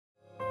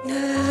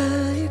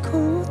Nadie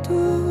como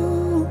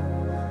tú,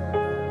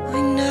 no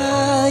hay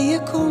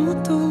nadie como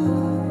tú,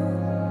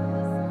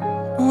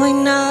 no hay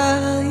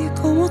nadie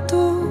como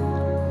tú,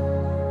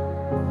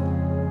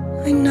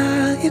 no hay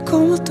nadie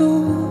como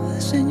tú,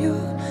 Señor,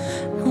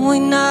 no hay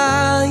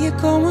nadie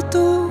como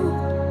tú,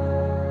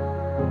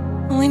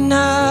 no hay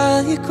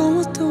nadie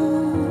como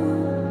tú,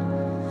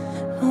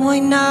 no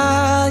hay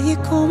nadie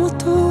como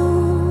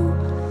tú,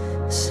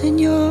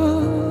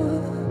 Señor,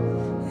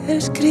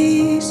 eres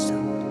Cristo.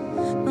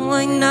 No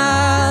hay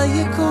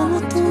nadie como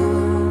tú,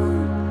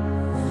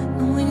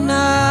 no hay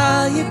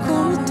nadie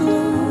como tú,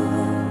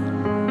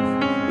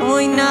 no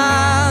hay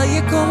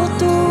nadie como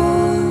tú,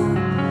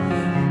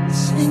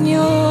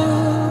 Señor.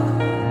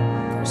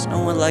 There's no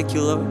one like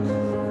you, Lord.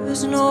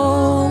 There's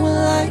no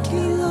one like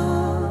you,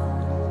 Lord.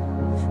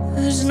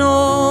 There's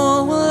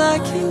no one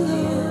like you,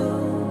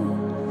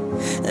 Lord.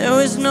 There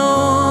is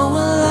no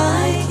one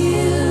like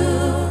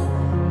you,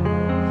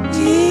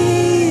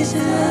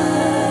 Jesus.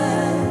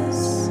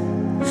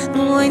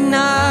 No hay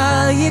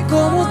nadie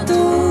como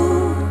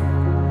tú,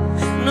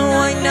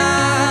 no hay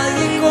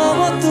nadie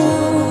como tú,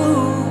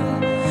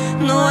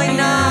 no hay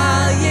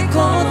nadie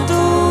como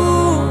tú,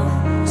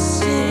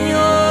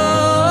 Señor.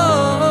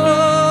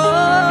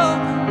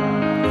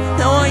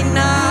 No hay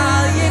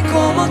nadie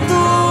como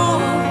tú,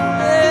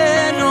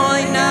 no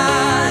hay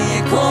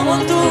nadie como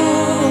tú,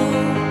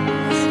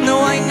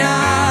 no hay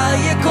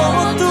nadie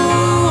como tú,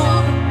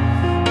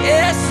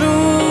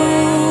 Jesús.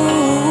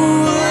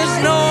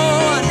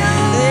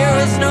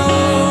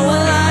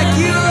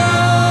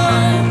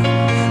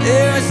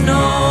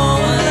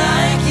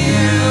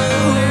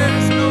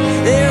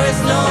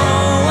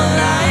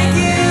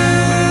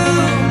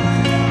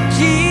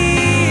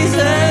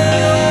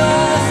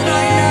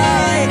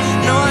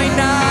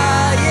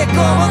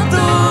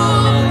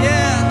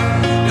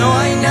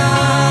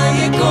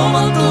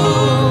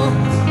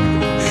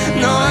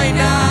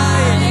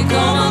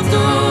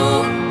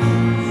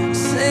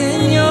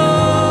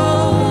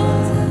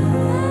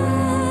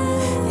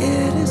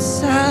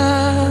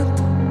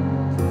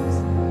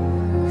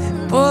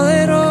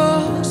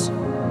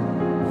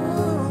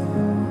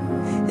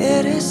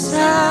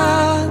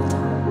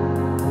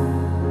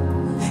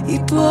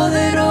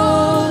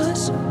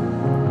 Poderoso,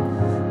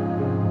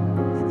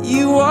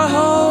 you are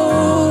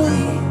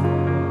holy,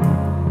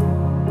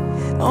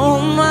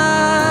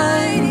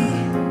 almighty,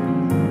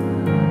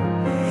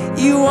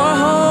 you are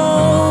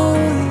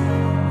holy,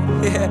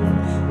 yeah.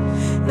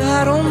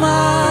 God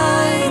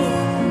almighty,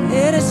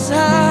 eres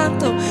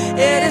santo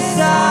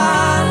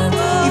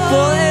y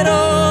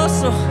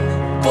poderoso,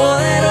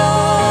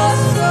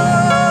 poderoso,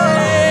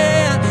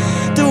 yeah.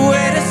 Tú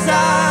eres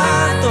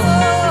santo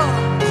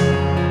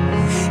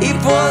y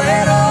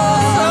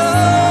poderoso,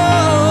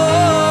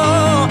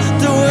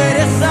 tú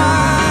eres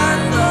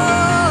santo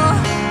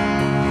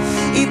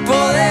y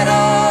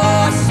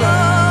poderoso,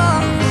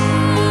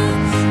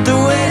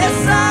 tú eres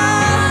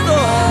santo,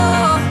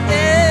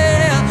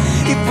 yeah,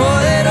 y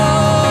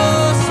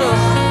poderoso.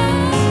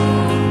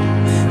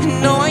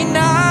 No hay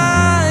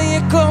nadie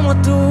como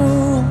tú,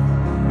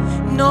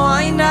 no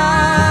hay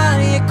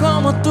nadie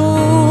como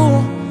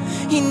tú,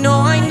 y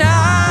no hay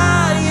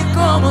nadie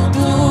como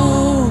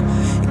tú,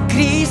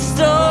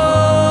 Cristo,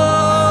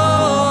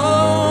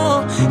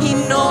 y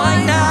no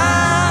hay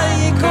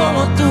nadie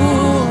como tú,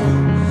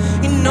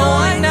 y no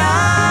hay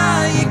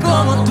nadie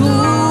como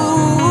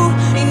tú,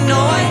 y no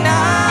hay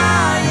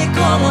nadie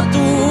como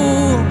tú,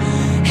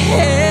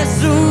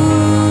 Jesús.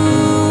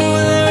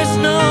 There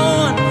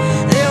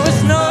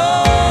is no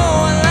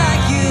one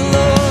like you,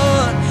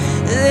 Lord.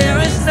 There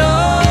is no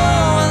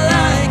one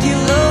like you,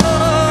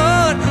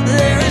 Lord.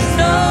 There is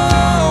no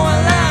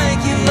one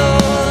like you,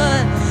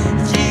 Lord.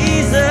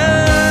 Jesus.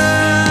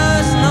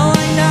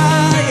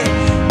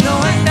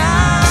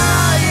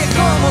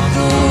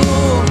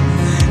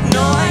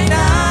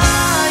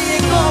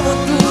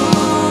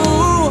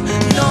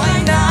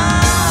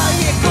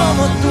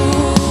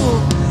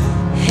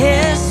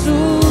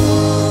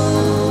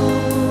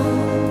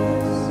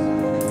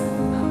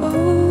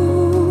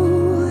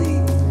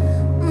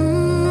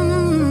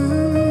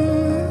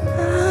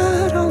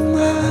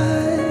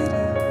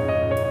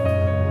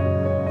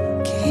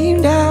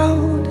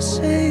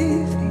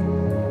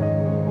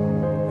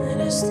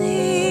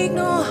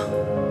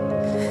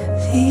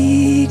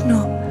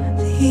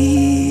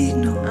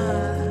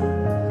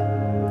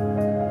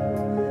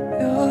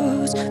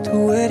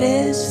 Tú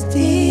eres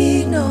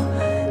digno,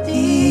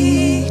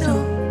 digno.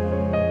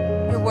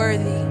 You're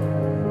worthy.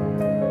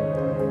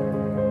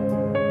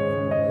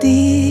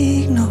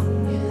 Digno,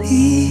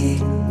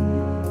 digno.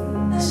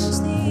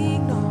 Eres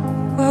digno.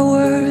 You are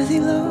worthy,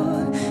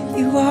 Lord.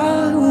 You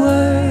are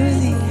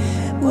worthy,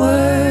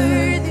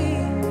 worthy.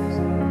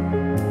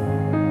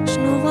 There's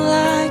no one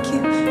like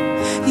you.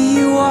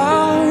 You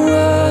are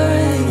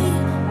worthy,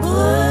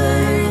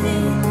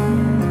 worthy.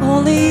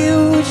 Only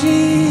you,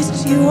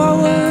 Jesus. You are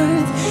worthy.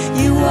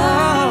 You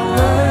are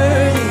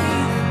worthy,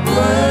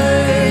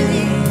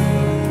 worthy.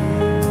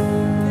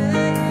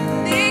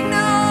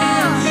 Digno.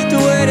 Tú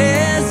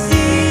eres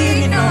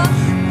digno,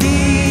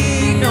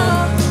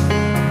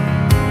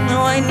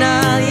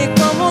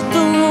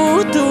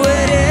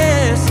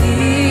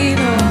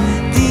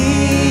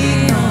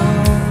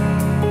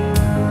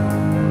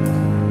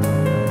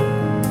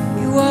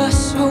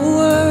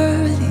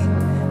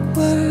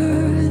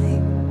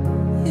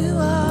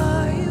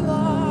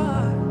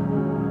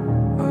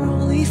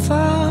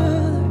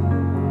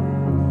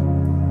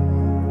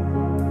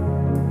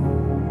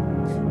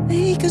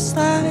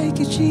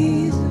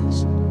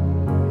 Jesus.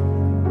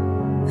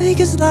 Make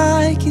us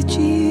like you,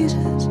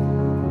 Jesus.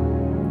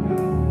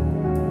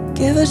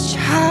 Give us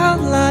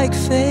childlike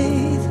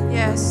faith.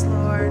 Yes,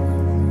 Lord.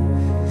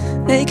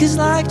 Make us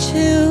like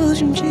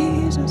children,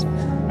 Jesus.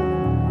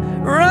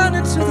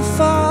 Running to the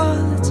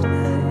Father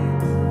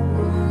tonight.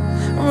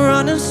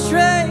 Running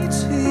straight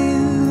to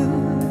you.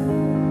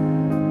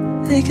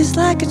 Make us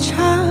like a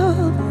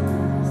child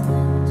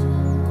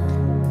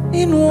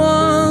in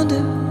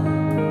wonder.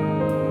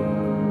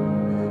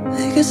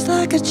 Make us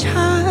like a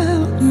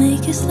child.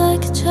 Make us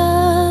like a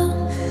child.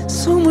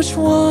 So much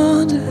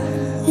wonder.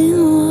 In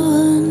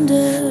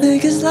wonder.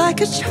 Make us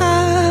like a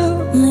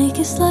child. Make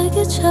us like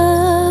a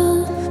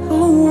child.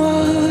 Oh,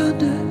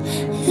 wonder.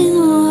 In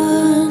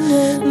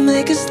wonder.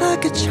 Make us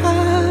like a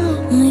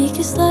child. Make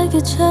us like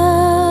a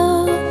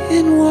child.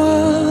 In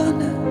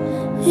wonder.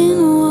 In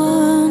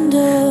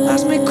wonder.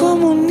 Hazme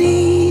como un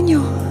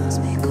niño.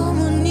 Hazme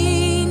como un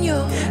niño.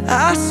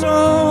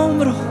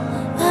 Asombro.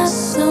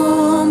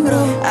 Asombro.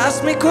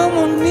 Hazme como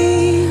un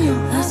niño.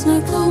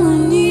 Hazme como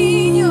un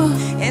niño.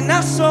 En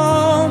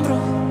asombro.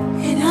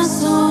 En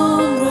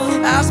asombro.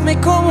 Hazme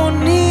como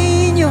un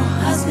niño.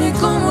 Hazme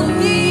como un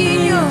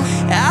niño.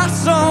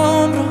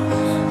 Asombro.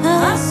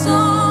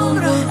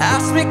 Asombro.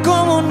 Hazme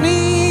como un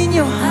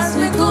niño.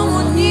 Hazme como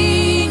un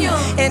niño.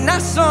 En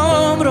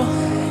asombro.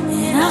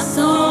 En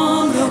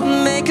asombro.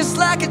 Make us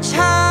like a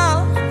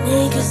child.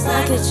 Make us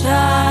like a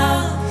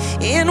child.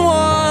 In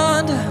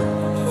wonder.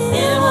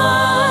 In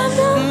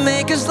wonder.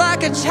 Make us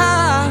like a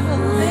child.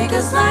 Make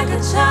us like a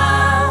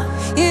child.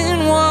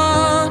 In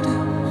wonder.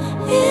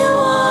 In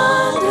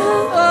wonder.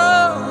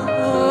 Oh,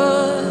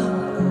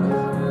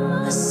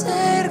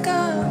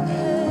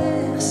 Acércame.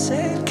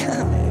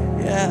 acércame.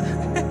 Yeah.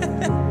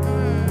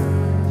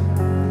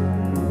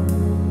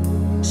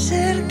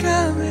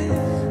 Acércame.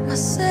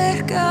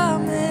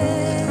 Acércame.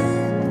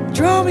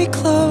 Draw me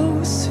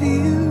close to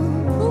you.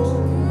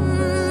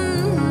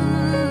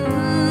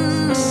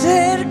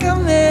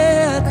 Acércame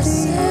a ti.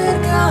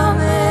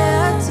 Acércame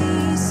a ti,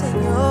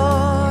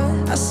 Señor.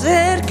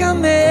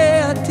 Acércame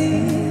a ti.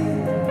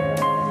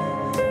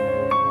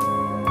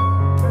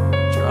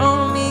 Draw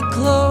me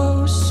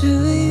close to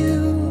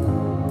you.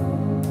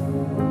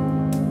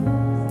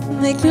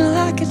 Make me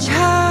like a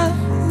child.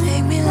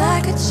 Make me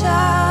like a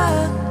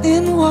child.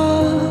 In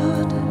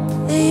wonder.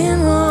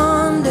 In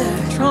wonder.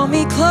 Draw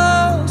me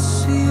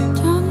close to you.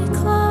 Draw me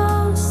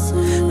close to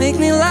you. Make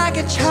me like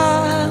a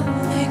child.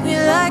 Make me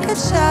like a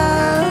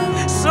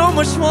child. So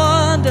much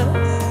wonder.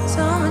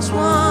 So much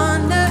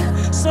wonder.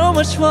 So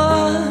much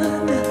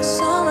wonder.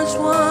 So much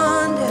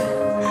wonder.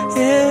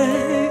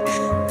 Yeah.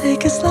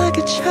 Make us like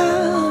a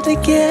child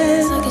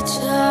again. Like a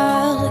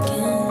child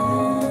again.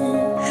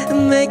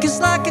 And make us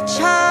like a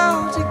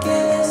child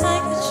again.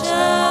 Like a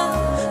child.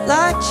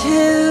 Like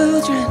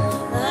children.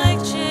 Like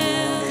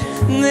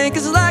children. Make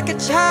us like a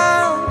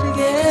child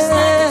again.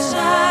 Like a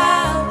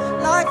child.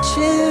 Like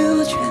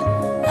children.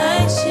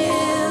 Like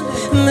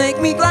children. Make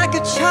me like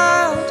a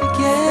child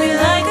again.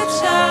 Like a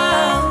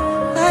child.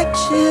 Like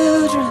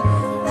children.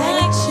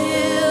 Like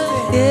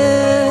children.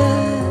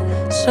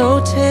 Yeah. So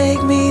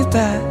take me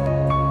back.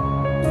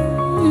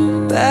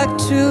 Back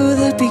to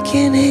the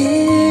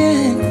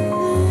beginning.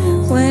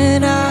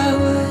 When I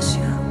was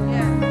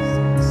young.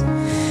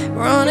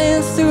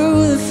 Running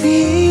through the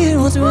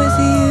fields with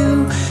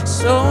you.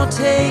 So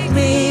take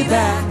me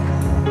back.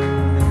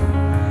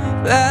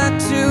 Back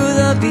to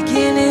the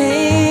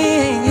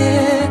beginning,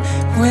 yeah.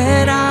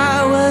 When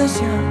I was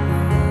young,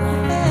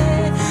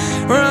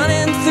 yeah.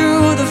 Running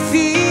through the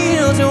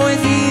fields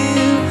with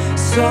you.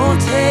 So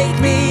take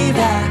me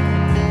back.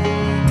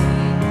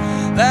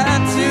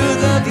 Back to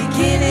the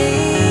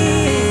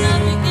beginning.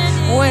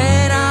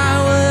 When I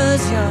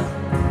was young,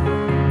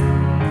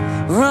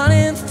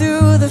 running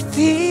through the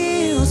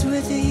fields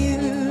with you.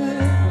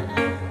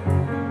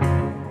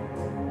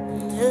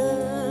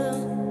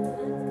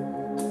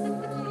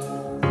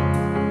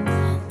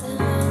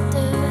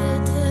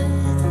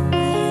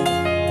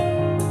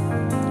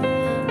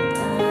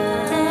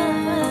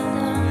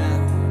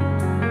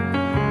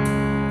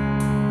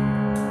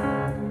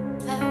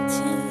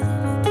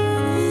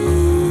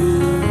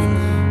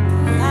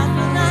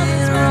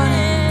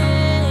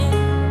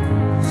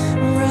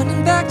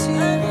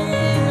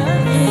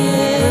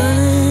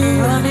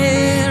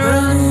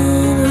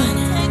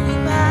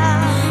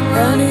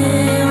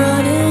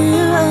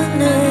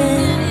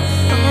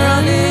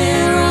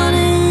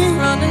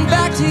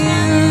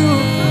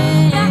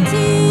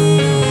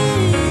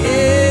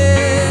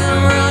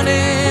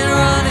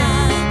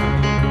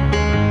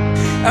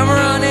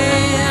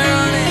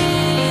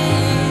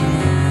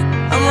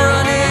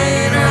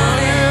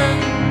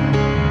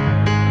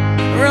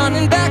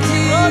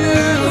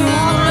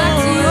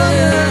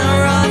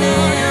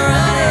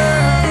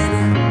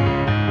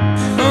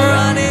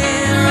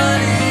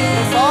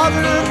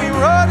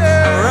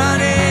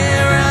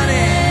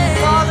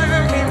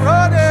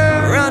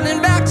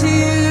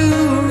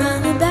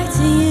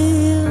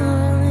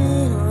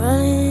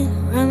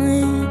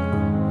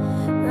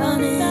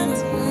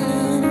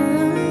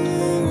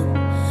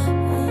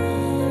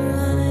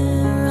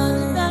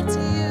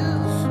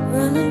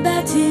 running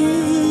back to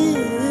you.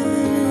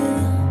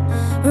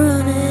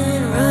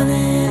 Running,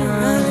 running,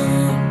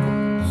 running,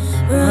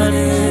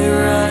 running,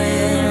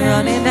 running,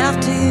 running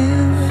after you.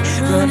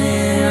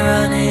 Running,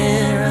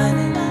 running,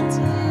 running,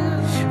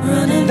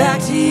 running back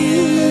to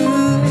you.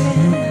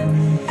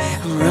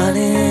 I'm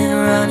running,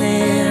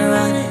 running,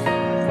 running,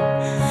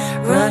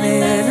 running,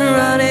 running,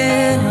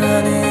 running,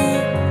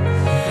 running,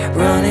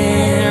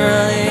 running,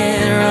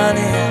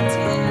 running,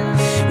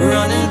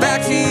 running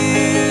back to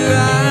you.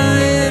 I'm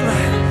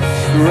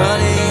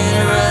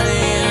running,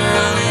 running,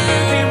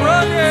 running, keep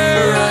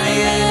running,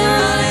 running,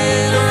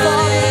 running, the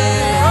Father,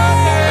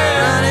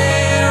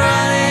 running,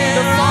 running,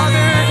 the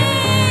Father,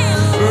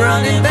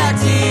 running back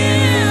to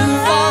you.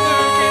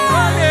 Father came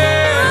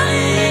running,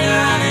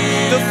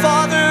 the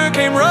Father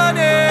came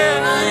running,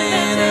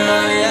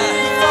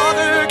 the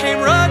Father came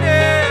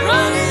running,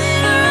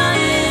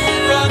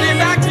 running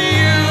back to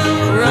you,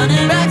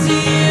 running back to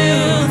you.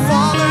 The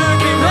Father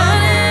came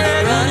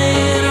running,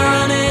 running,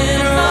 running,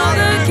 the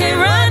Father came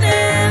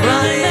running,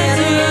 running back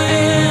to you.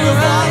 The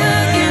Father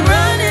came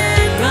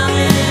running, running,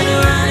 running,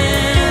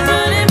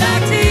 running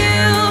back to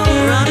you,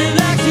 running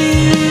back to you.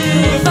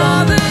 The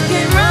Father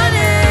came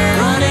running,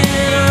 running,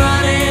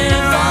 running,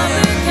 the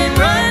Father came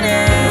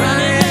running, running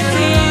back to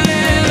you.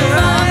 The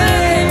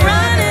Father came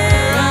running, running,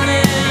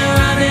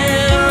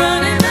 running,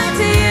 running back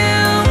to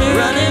you, running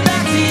back to you. The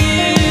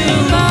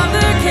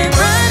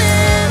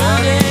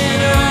Father came running,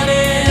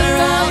 running, running, the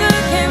Father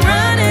came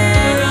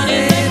running, running back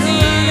to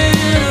you.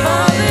 The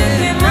Father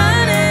came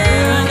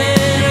running,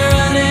 running,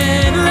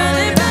 running,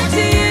 running back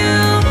to you,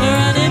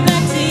 running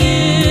back to you.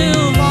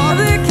 The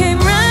Father came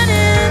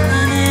running,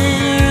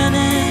 running,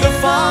 running, the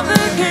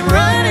Father came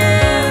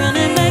running,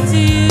 running back to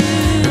you.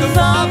 The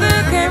Father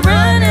came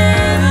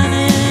running,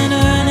 running,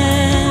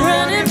 running,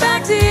 running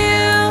back to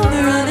you,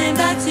 running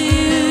back to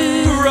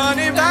you,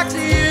 running back to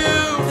you,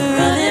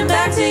 running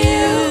back to you,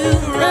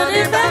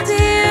 running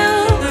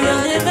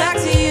back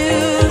to you,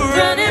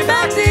 running back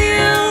to you,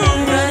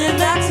 running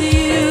back to you,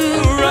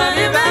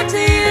 running back to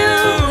you,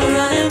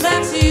 running back to you, running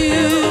back to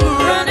you,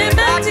 running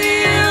back to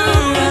you,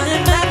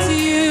 running back to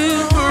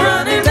you,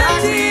 running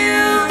back to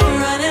you,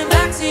 running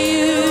back to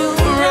you,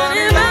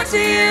 running back to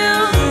you,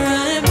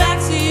 running back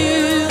to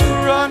you,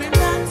 running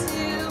back to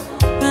you,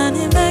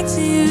 running back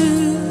to you.